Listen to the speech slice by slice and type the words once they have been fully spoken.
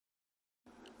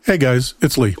Hey guys,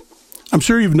 it's Lee. I'm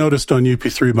sure you've noticed on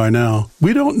UP3 by now,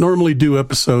 we don't normally do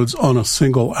episodes on a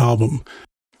single album.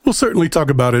 We'll certainly talk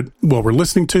about it while we're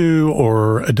listening to,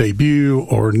 or a debut,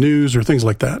 or news, or things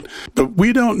like that. But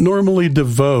we don't normally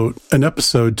devote an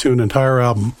episode to an entire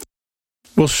album.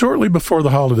 Well, shortly before the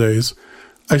holidays,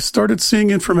 I started seeing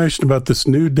information about this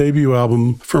new debut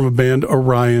album from a band,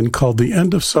 Orion, called The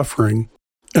End of Suffering.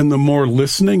 And the more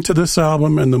listening to this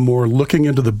album and the more looking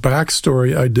into the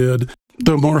backstory I did,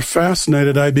 the more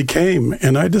fascinated I became,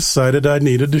 and I decided I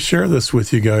needed to share this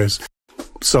with you guys.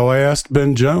 So I asked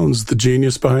Ben Jones, the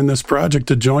genius behind this project,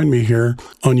 to join me here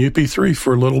on UP3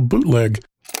 for a little bootleg.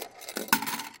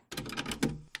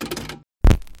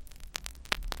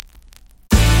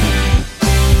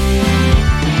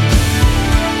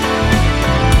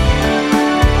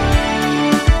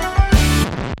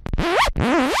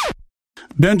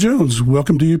 Ben Jones,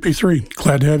 welcome to UP3.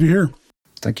 Glad to have you here.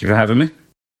 Thank you for having me.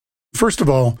 First of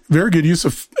all, very good use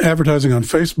of advertising on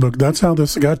Facebook. That's how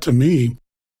this got to me.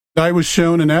 I was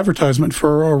shown an advertisement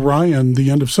for Orion, The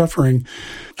End of Suffering,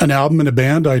 an album and a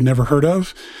band I'd never heard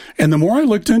of. And the more I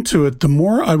looked into it, the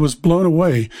more I was blown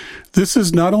away. This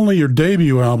is not only your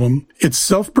debut album, it's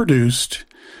self-produced.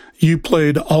 You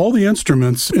played all the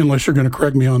instruments, unless you're going to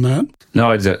correct me on that. No,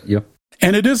 I did, yep.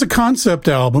 And it is a concept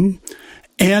album,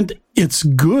 and it's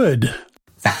good.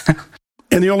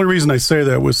 And the only reason I say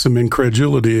that with some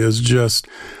incredulity is just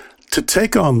to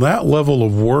take on that level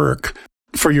of work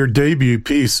for your debut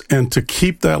piece and to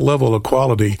keep that level of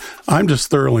quality. I'm just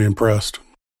thoroughly impressed.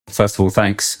 First of all,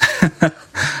 thanks.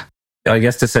 I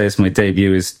guess to say it's my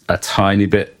debut is a tiny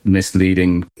bit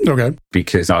misleading. Okay.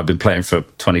 Because I've been playing for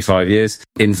 25 years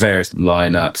in various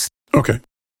lineups. Okay.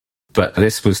 But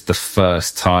this was the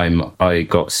first time I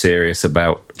got serious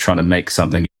about trying to make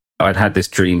something. I'd had this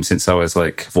dream since I was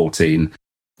like 14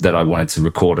 that I wanted to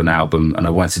record an album, and I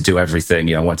wanted to do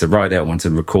everything. I wanted to write it, I wanted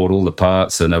to record all the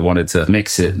parts, and I wanted to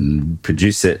mix it and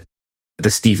produce it. The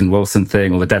Stephen Wilson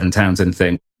thing or the Devin Townsend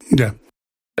thing. Yeah.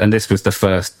 And this was the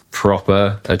first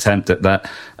proper attempt at that.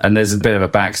 And there's a bit of a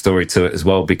backstory to it as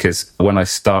well, because when I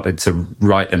started to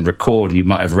write and record, you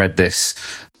might have read this.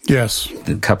 Yes.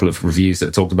 A couple of reviews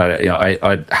that talked about it.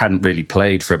 I hadn't really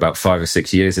played for about 5 or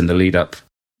 6 years in the lead up.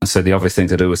 So the obvious thing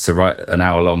to do was to write an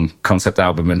hour-long concept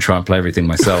album and try and play everything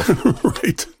myself.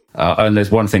 Right. And there's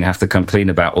one thing I have to come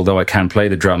clean about. Although I can play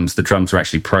the drums are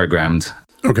actually programmed.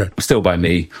 Okay. Still by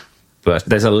me. But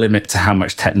there's a limit to how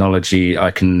much technology I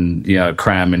can,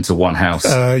 cram into one house.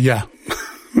 Yeah.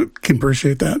 Can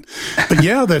appreciate that. But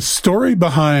yeah, that story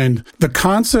behind the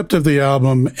concept of the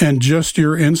album and just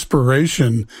your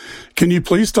inspiration. Can you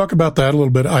please talk about that a little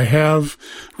bit? I have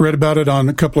read about it on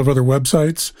a couple of other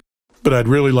websites, but I'd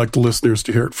really like the listeners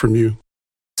to hear it from you.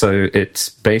 So it's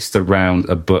based around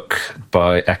a book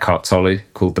by Eckhart Tolle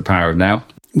called The Power of Now.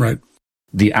 Right.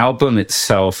 The album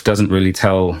itself doesn't really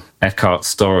tell Eckhart's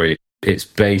story. It's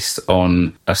based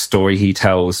on a story he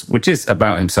tells, which is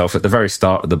about himself at the very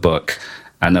start of the book.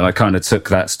 And then I kind of took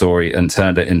that story and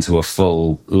turned it into a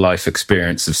full life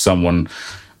experience of someone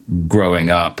growing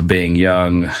up, being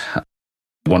young.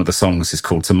 One of the songs is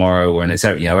called Tomorrow, and it's,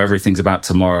 everything's about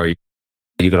tomorrow.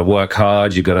 You got to work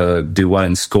hard. You got to do well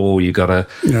in school. You got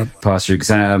to pass your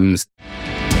exams.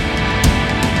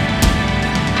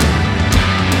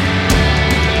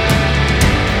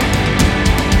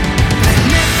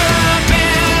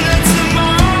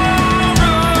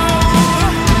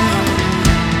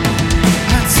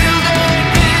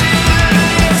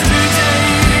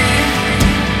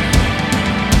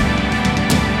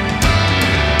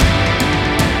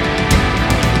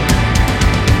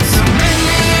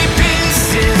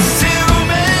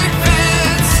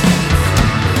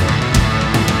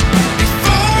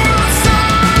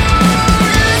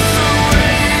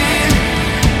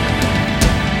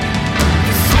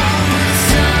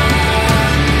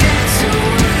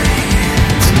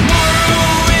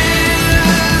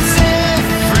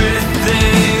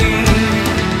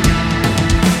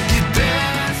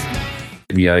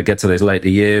 Get to those later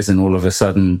years, and all of a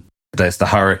sudden there's the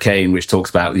hurricane, which talks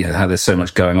about how there's so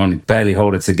much going on, you barely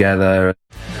hold it together.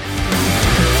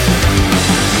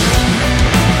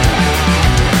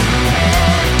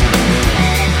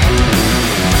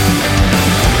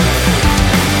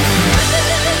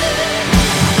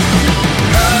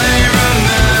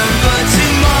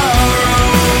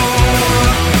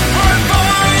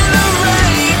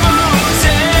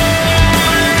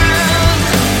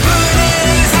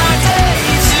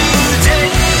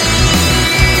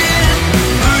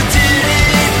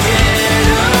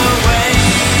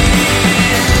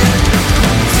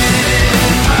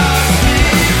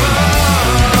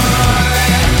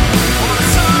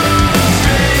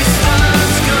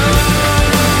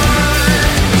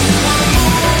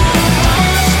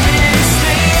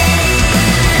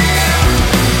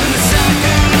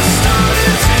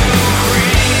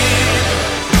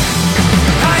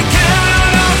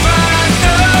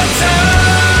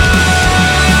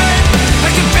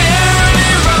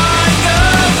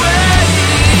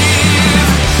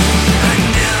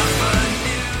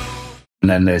 And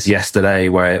then there's yesterday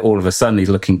where all of a sudden he's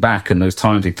looking back and those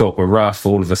times he thought were rough,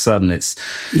 all of a sudden it's,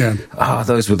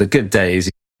 those were the good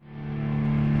days.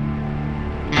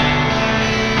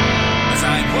 As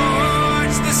I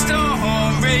watch the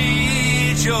storm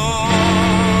rage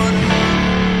on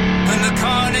and the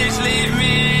carnage leave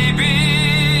me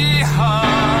behind,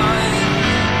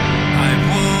 I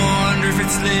wonder if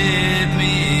it's led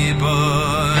me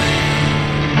by,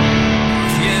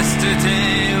 if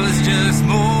yesterday was just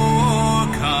more.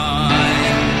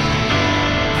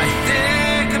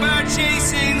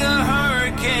 Chasing the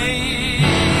hurricane,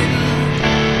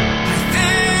 I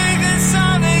think that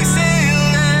something's still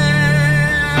there,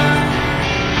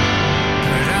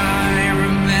 but I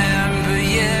remember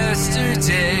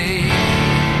yesterday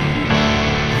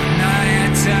when I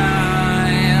had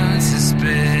time to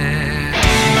spare.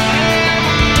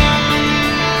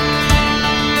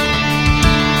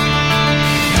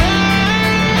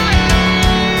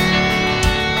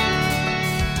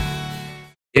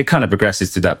 It kind of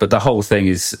progresses to that, but the whole thing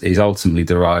is ultimately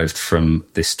derived from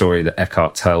this story that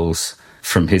Eckhart tells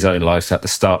from his own life at the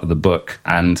start of the book,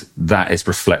 and that is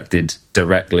reflected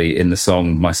directly in the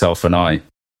song Myself and I.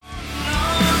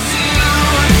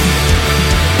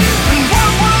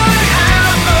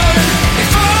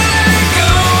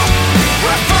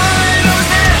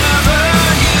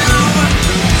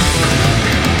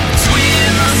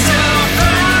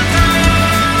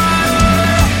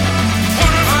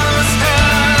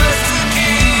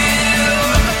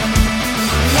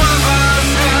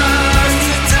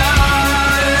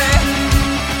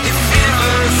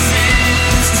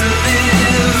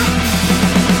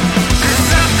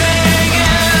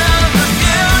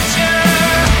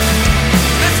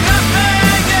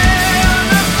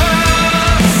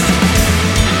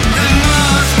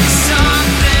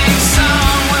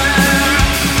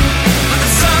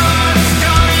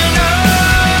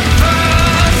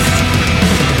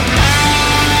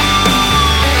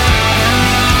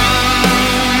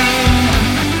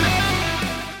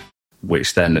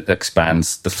 Which then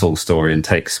expands the full story and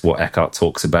takes what Eckhart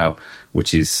talks about,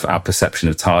 which is our perception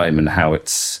of time and how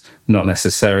it's not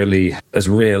necessarily as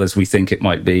real as we think it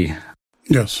might be.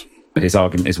 Yes. His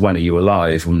argument is, when are you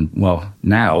alive? And, well,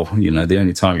 now, the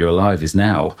only time you're alive is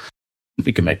now.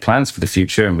 We can make plans for the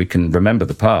future and we can remember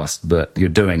the past, but you're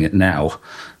doing it now.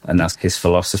 And that's his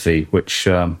philosophy, which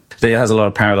has a lot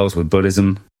of parallels with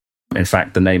Buddhism. In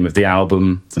fact, the name of the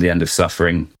album, The End of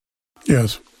Suffering.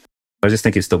 Yes. I just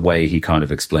think it's the way he kind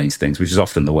of explains things, which is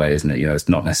often the way, isn't it? It's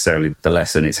not necessarily the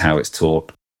lesson, it's how it's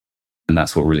taught. And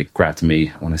that's what really grabbed me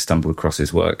when I stumbled across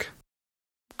his work.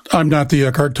 I'm not the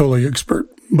Eckhart Tolle expert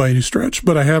by any stretch,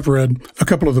 but I have read a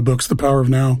couple of the books, The Power of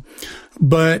Now.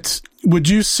 But would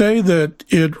you say that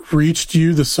it reached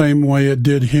you the same way it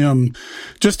did him,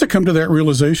 just to come to that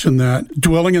realization that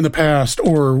dwelling in the past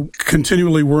or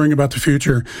continually worrying about the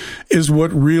future is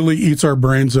what really eats our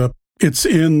brains up? It's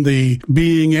in the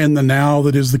being in the now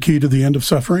that is the key to the end of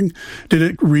suffering. Did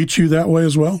it reach you that way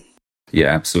as well? Yeah,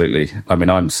 absolutely. I mean,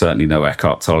 I'm certainly no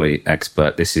Eckhart Tolle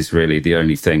expert. This is really the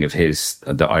only thing of his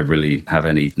that I really have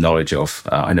any knowledge of.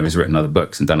 I know he's written other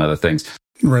books and done other things.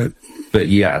 Right. But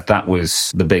yeah, that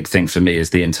was the big thing for me,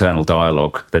 is the internal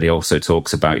dialogue that he also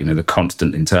talks about, the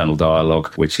constant internal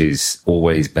dialogue, which is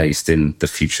always based in the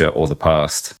future or the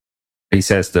past. He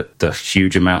says that the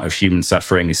huge amount of human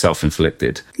suffering is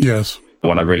self-inflicted. Yes.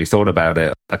 When I really thought about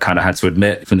it, I kind of had to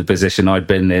admit, from the position I'd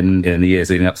been in the years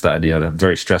leading up to that, a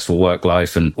very stressful work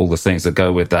life and all the things that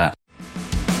go with that.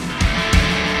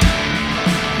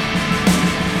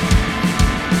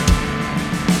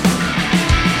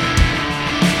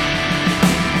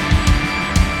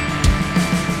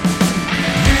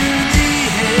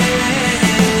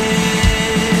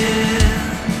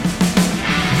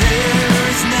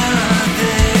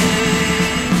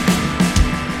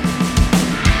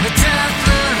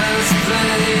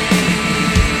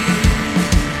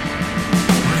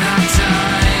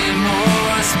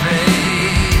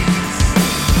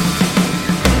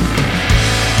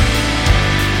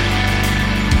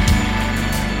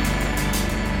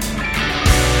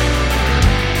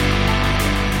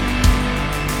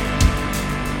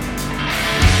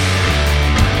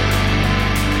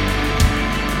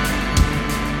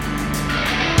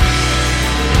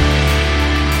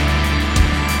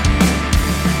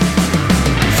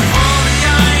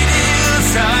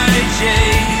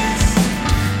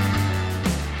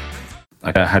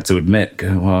 I had to admit,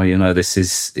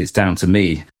 it's down to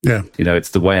me. Yeah. It's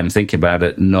the way I'm thinking about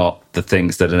it, not the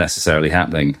things that are necessarily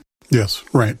happening. Yes,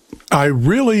 right. I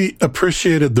really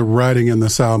appreciated the writing in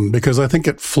this album because I think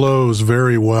it flows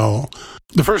very well.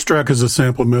 The first track is a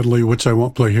sample medley, which I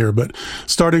won't play here, but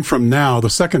starting from Now, the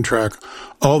second track,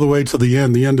 all the way to the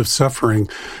end of Suffering,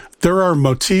 there are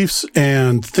motifs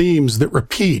and themes that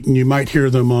repeat, and you might hear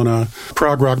them on a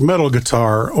prog rock metal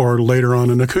guitar or later on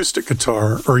an acoustic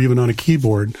guitar or even on a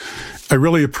keyboard. I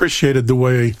really appreciated the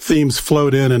way themes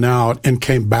flowed in and out and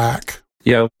came back.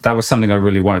 Yeah, that was something I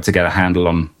really wanted to get a handle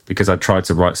on because I tried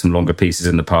to write some longer pieces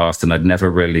in the past and I'd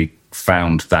never really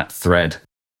found that thread.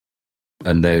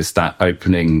 And there's that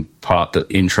opening part, the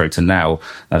intro to Now,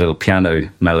 a little piano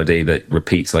melody that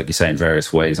repeats, like you say, in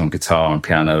various ways on guitar and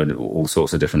piano and all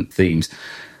sorts of different themes.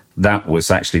 That was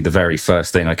actually the very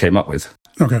first thing I came up with.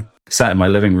 Okay. Sat in my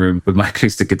living room with my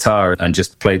acoustic guitar and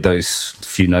just played those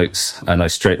few notes.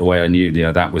 And straight away I knew,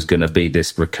 that was going to be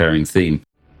this recurring theme.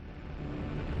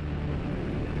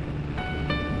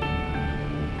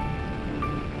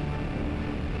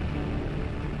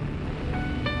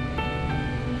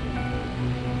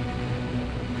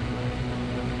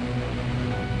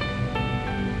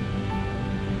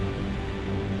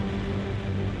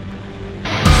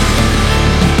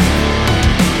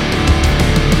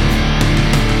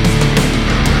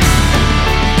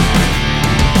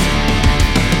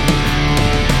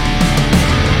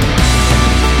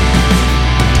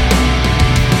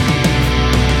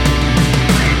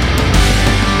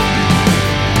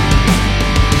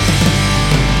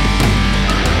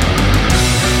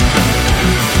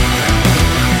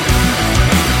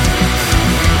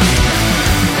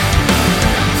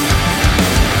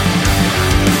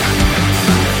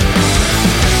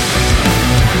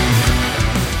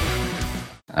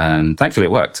 And thankfully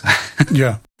it worked.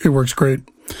 Yeah, it works great.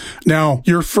 Now,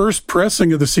 your first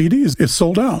pressing of the CD is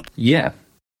sold out. Yeah.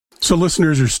 So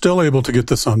listeners are still able to get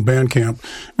this on Bandcamp,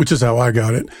 which is how I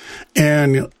got it.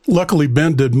 And luckily,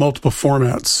 Ben did multiple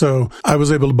formats, so I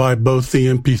was able to buy both the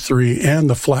MP3 and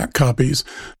the FLAC copies.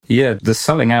 Yeah, the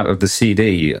selling out of the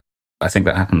CD, I think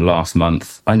that happened last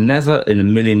month. I never in a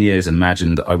million years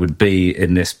imagined I would be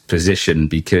in this position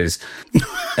because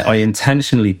I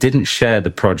intentionally didn't share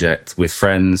the project with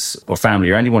friends or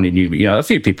family or anyone who knew me. A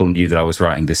few people knew that I was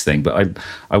writing this thing, but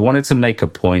I wanted to make a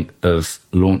point of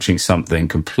launching something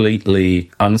completely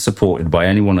unsupported by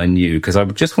anyone I knew because I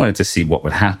just wanted to see what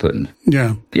would happen.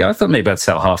 Yeah. Yeah, I thought maybe I'd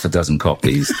sell half a dozen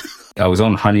copies. I was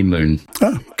on honeymoon.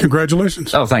 Oh,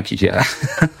 congratulations. Oh, thank you. Yeah.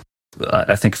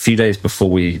 I think a few days before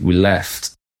we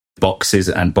left, boxes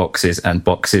and boxes and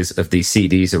boxes of these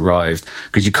CDs arrived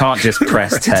because you can't just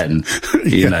press 10.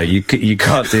 You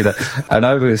can't do that. And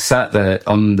I was sat there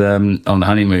on the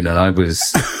honeymoon and I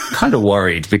was kind of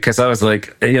worried because I was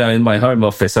like, in my home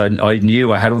office, I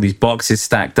knew I had all these boxes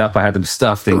stacked up. I had them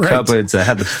stuffed in cupboards. I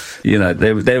had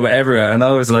them, they were everywhere. And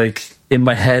I was like, in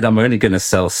my head, I'm only going to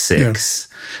sell 6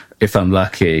 if I'm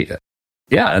lucky.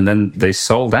 Yeah. And then they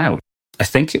sold out. I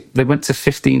think they went to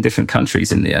 15 different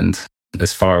countries in the end,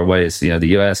 as far away as, the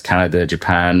US, Canada,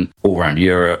 Japan, all around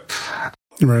Europe.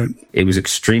 Right. It was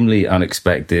extremely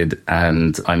unexpected,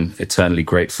 and I'm eternally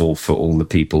grateful for all the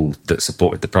people that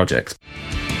supported the project.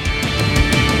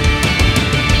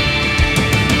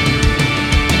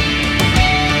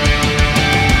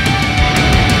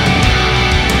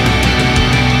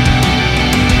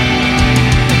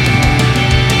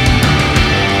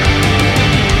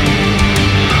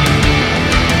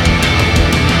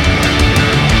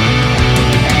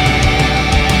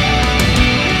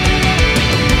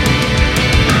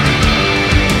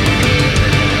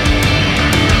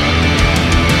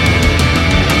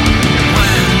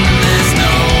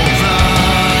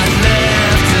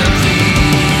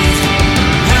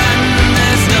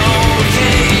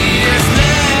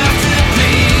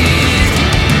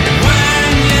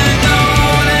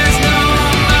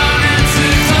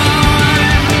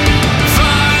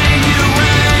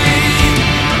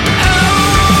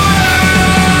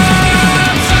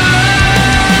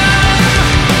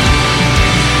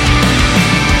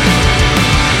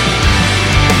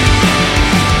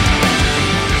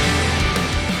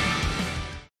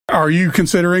 Are you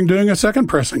considering doing a second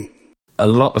pressing? A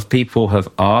lot of people have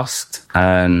asked,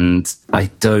 and I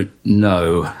don't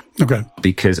know. Okay.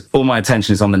 Because all my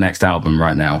attention is on the next album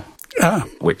right now,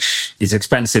 which is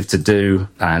expensive to do,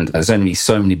 and there's only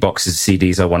so many boxes of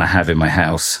CDs I want to have in my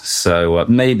house. So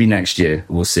maybe next year,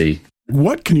 we'll see.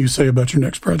 What can you say about your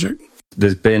next project?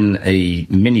 There's been a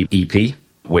mini EP,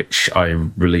 which I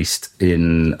released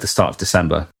in the start of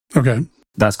December. Okay.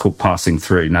 That's called Passing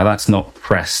Through. Now, that's not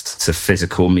pressed to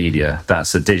physical media.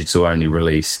 That's a digital-only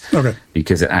release. Okay.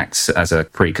 Because it acts as a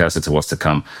precursor to what's to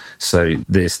come. So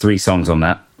there's 3 songs on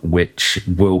that, which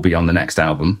will be on the next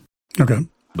album. Okay.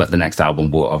 But the next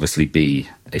album will obviously be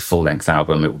a full-length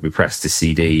album. It will be pressed to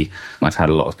CD. I've had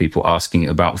a lot of people asking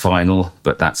about vinyl,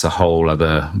 but that's a whole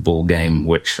other ball game,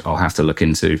 which I'll have to look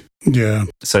into. Yeah.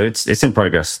 So it's in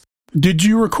progress. Did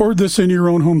you record this in your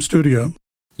own home studio?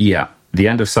 Yeah. The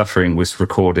End of Suffering was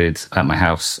recorded at my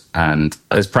house, and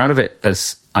as proud of it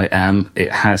as I am,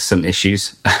 it has some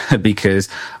issues because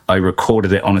I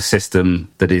recorded it on a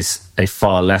system that is a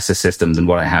far lesser system than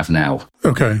what I have now.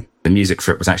 Okay. The music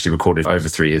for it was actually recorded over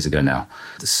 3 years ago now.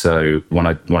 So when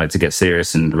I wanted to get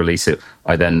serious and release it,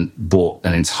 I then bought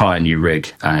an entire new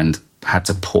rig and had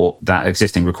to port that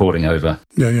existing recording over.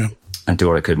 Yeah. And do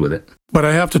what I could with it. But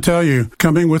I have to tell you,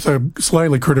 coming with a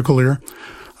slightly critical ear,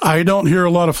 I don't hear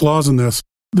a lot of flaws in this.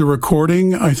 The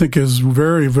recording, I think, is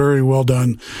very, very well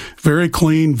done. Very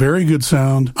clean, very good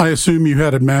sound. I assume you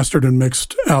had it mastered and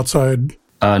mixed outside.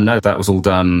 No, that was all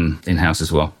done in-house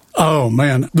as well. Oh,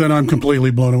 man. Then I'm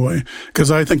completely blown away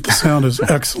because I think the sound is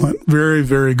excellent. Very,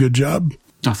 very good job.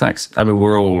 Oh, thanks. I mean,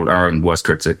 we're all our own worst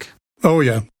critic. Oh,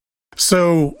 yeah.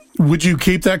 So would you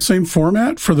keep that same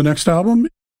format for the next album?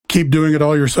 Keep doing it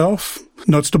all yourself?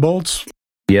 Nuts to bolts?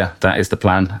 Yeah, that is the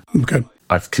plan. Okay.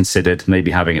 I've considered maybe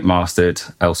having it mastered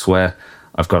elsewhere.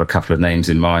 I've got a couple of names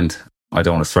in mind. I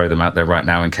don't want to throw them out there right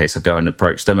now in case I go and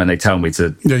approach them and they tell me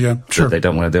to. Yeah, sure. That they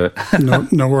don't want to do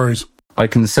it. No worries. I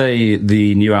can say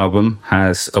the new album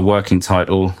has a working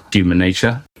title, Human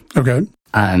Nature. Okay.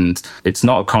 And it's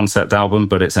not a concept album,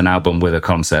 but it's an album with a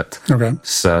concept. Okay.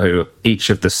 So each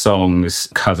of the songs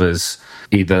covers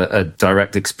either a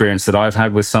direct experience that I've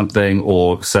had with something,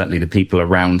 or certainly the people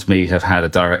around me have had a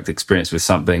direct experience with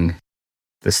something.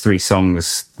 There's 3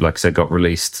 songs, like I said, got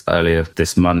released earlier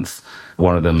this month.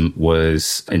 One of them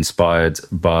was inspired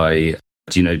by,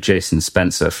 do you know Jason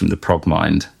Spencer from the Prog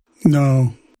Mind?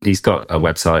 No. He's got a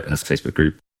website and a Facebook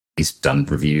group. He's done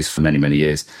reviews for many, many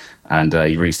years. And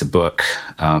he released a book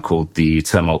called The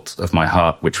Tumult of My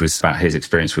Heart, which was about his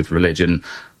experience with religion,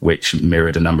 which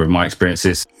mirrored a number of my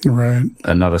experiences. Right.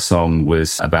 Another song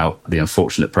was about the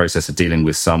unfortunate process of dealing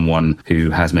with someone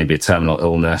who has maybe a terminal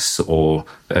illness or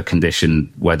a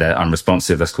condition where they're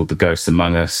unresponsive. That's called The Ghosts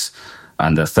Among Us.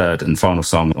 And the third and final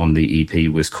song on the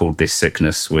EP was called This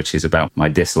Sickness, which is about my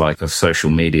dislike of social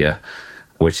media,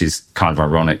 which is kind of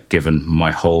ironic given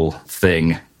my whole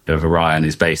thing of Orion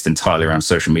is based entirely around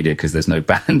social media because there's no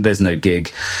band, there's no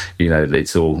gig,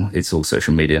 it's all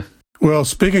social media. Well,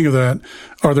 speaking of that,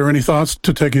 are there any thoughts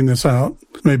to taking this out,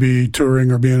 maybe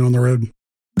touring or being on the road?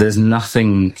 There's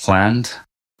nothing planned.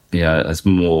 As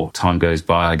more time goes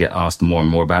by, I get asked more and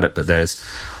more about it, but there's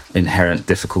inherent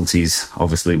difficulties,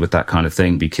 obviously, with that kind of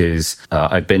thing because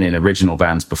I've been in original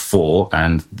bands before,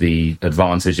 and the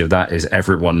advantage of that is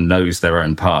everyone knows their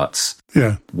own parts.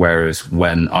 Yeah. Whereas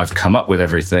when I've come up with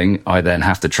everything, I then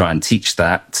have to try and teach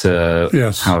that to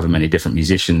however many different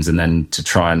musicians, and then to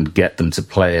try and get them to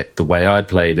play it the way I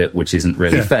played it, which isn't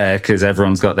really fair because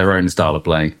everyone's got their own style of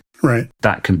playing. Right.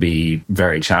 That can be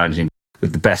very challenging.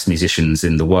 With the best musicians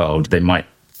in the world, they might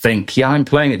think, I'm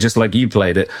playing it just like you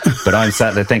played it, but I'm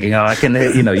sat there thinking, I can hear,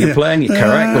 you're playing it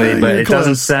correctly, but it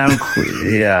doesn't sound,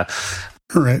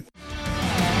 Right.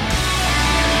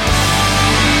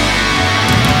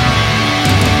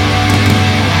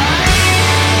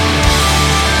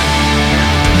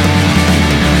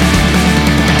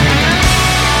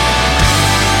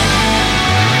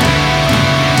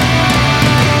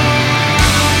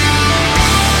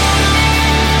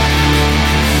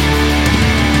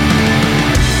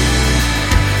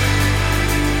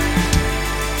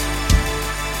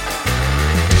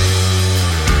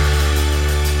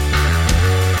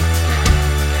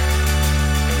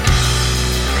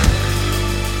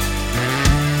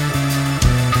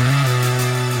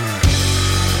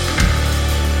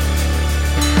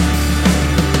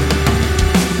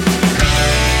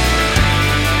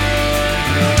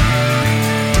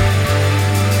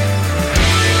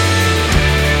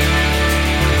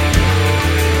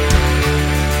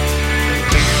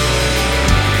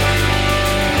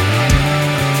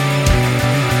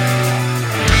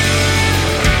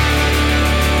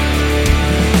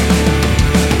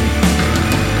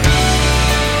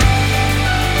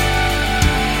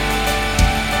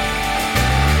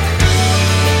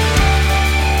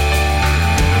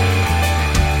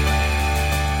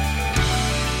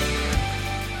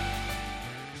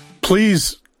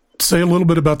 Please say a little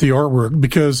bit about the artwork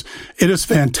because it is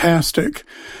fantastic.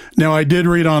 Now, I did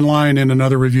read online in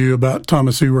another review about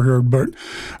Thomas Uberherd, but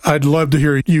I'd love to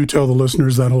hear you tell the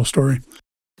listeners that whole story.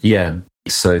 Yeah,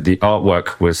 So the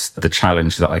artwork was the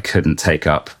challenge that I couldn't take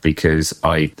up because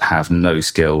I have no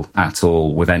skill at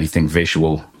all with anything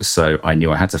visual. So I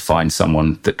knew I had to find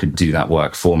someone that could do that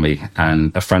work for me.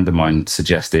 And a friend of mine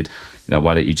suggested,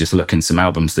 why don't you just look in some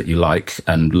albums that you like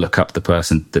and look up the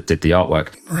person that did the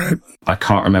artwork? Right. I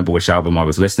can't remember which album I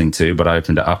was listening to, but I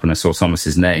opened it up and I saw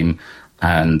Thomas's name.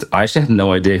 And I actually had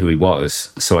no idea who he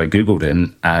was. So I Googled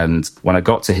him. And when I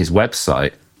got to his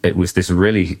website, it was this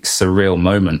really surreal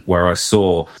moment where I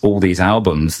saw all these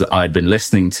albums that I'd been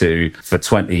listening to for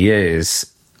 20 years,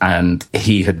 and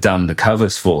he had done the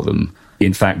covers for them.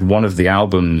 In fact, one of the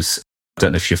albums, I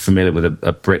don't know if you're familiar with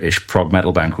a British prog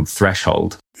metal band called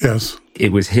Threshold. Yes.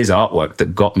 It was his artwork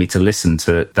that got me to listen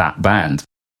to that band.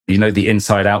 The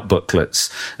Inside Out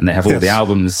booklets, and they have all the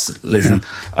albums. Listen,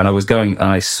 and I was going and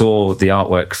I saw the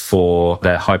artwork for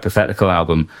their Hypothetical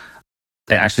album.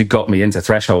 It actually got me into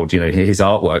Threshold, his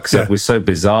artwork. So it was so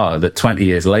bizarre that 20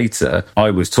 years later,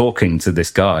 I was talking to this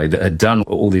guy that had done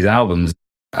all these albums.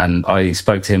 And I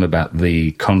spoke to him about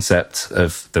the concept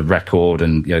of the record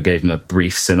and gave him a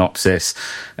brief synopsis.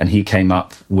 And he came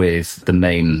up with the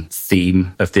main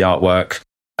theme of the artwork.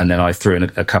 And then I threw in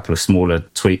a couple of smaller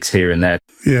tweaks here and there.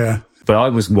 Yeah. But I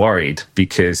was worried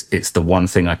because it's the one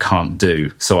thing I can't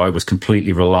do. So I was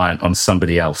completely reliant on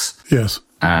somebody else. Yes.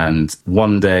 And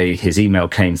one day his email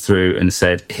came through and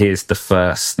said, here's the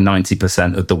first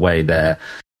 90% of the way there.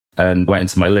 And went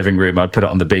into my living room. I put it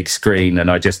on the big screen and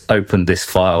I just opened this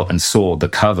file and saw the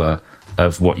cover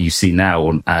of what you see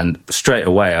now. And straight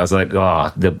away I was like,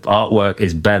 the artwork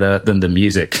is better than the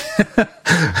music.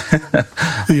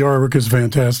 The artwork is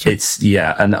fantastic.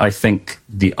 And I think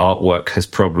the artwork has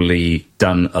probably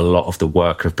done a lot of the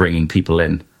work of bringing people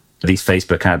in. These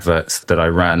Facebook adverts that I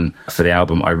ran for the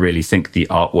album, I really think the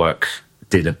artwork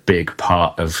did a big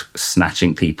part of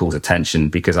snatching people's attention,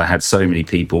 because I had so many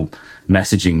people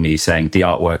messaging me saying the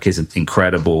artwork is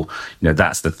incredible.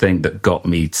 That's the thing that got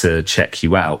me to check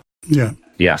you out. Yeah.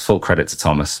 Yeah, full credit to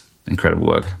Thomas. Incredible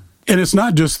work. And it's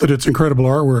not just that it's incredible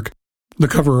artwork. The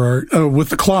cover art with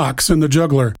the clocks and the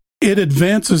juggler, it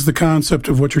advances the concept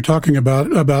of what you're talking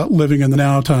about living in the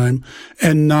now time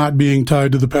and not being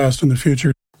tied to the past and the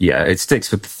future. Yeah, it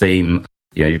sticks with the theme.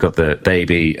 You've got the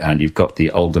baby and you've got the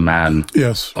older man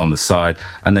on the side.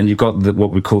 And then you've got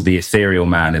what we call the ethereal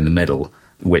man in the middle,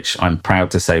 which I'm proud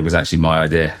to say was actually my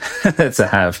idea to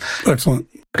have. Excellent.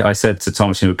 I said to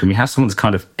Thomas, can we have someone that's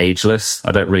kind of ageless?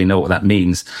 I don't really know what that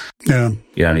means. Yeah.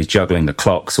 And he's juggling the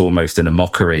clocks almost in a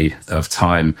mockery of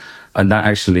time. And that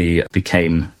actually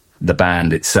became the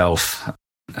band itself.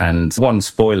 And one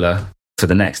spoiler, for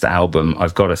the next album,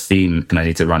 I've got a theme and I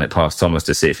need to run it past Thomas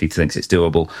to see if he thinks it's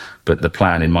doable. But the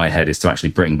plan in my head is to actually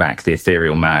bring back the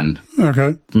ethereal man.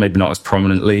 Okay. Maybe not as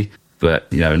prominently, but,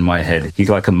 in my head, he's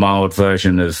like a mild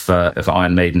version of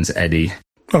Iron Maiden's Eddie.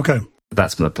 Okay.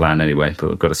 That's the plan anyway, but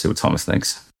we've got to see what Thomas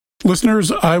thinks.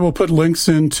 Listeners, I will put links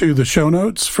into the show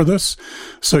notes for this,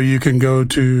 so you can go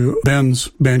to Ben's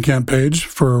Bandcamp page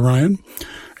for Orion,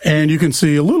 and you can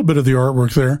see a little bit of the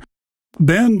artwork there.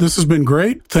 Ben, this has been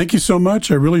great. Thank you so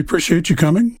much. I really appreciate you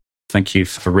coming. Thank you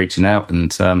for reaching out.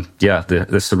 And the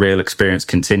surreal experience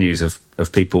continues of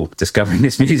people discovering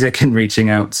this music and reaching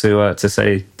out to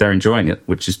say they're enjoying it,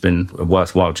 which has been a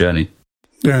worthwhile journey.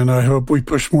 And I hope we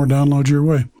push more downloads your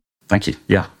way. Thank you.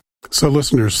 Yeah. So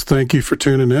listeners, thank you for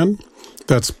tuning in.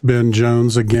 That's Ben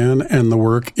Jones again, and the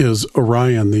work is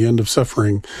Orion, The End of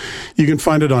Suffering. You can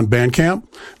find it on Bandcamp.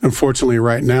 Unfortunately,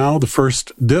 right now, the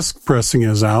first disc pressing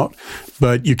is out,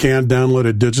 but you can download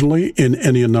it digitally in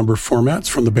any number of formats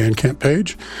from the Bandcamp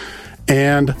page.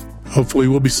 And hopefully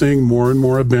we'll be seeing more and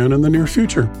more of Ben in the near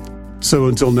future. So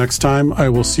until next time, I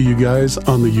will see you guys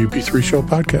on the UP3 Show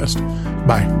podcast.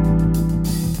 Bye.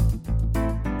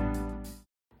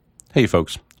 Hey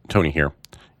folks, Tony here.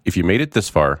 If you made it this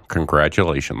far,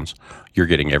 congratulations. You're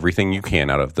getting everything you can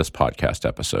out of this podcast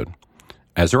episode.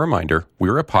 As a reminder,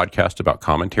 we're a podcast about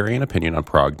commentary and opinion on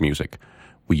prog music.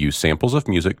 We use samples of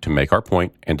music to make our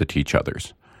point and to teach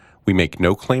others. We make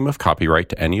no claim of copyright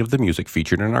to any of the music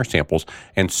featured in our samples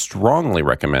and strongly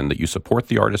recommend that you support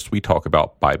the artists we talk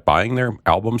about by buying their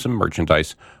albums and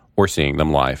merchandise or seeing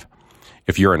them live.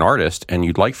 If you're an artist and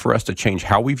you'd like for us to change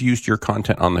how we've used your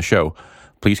content on the show,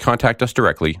 please contact us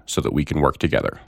directly so that we can work together.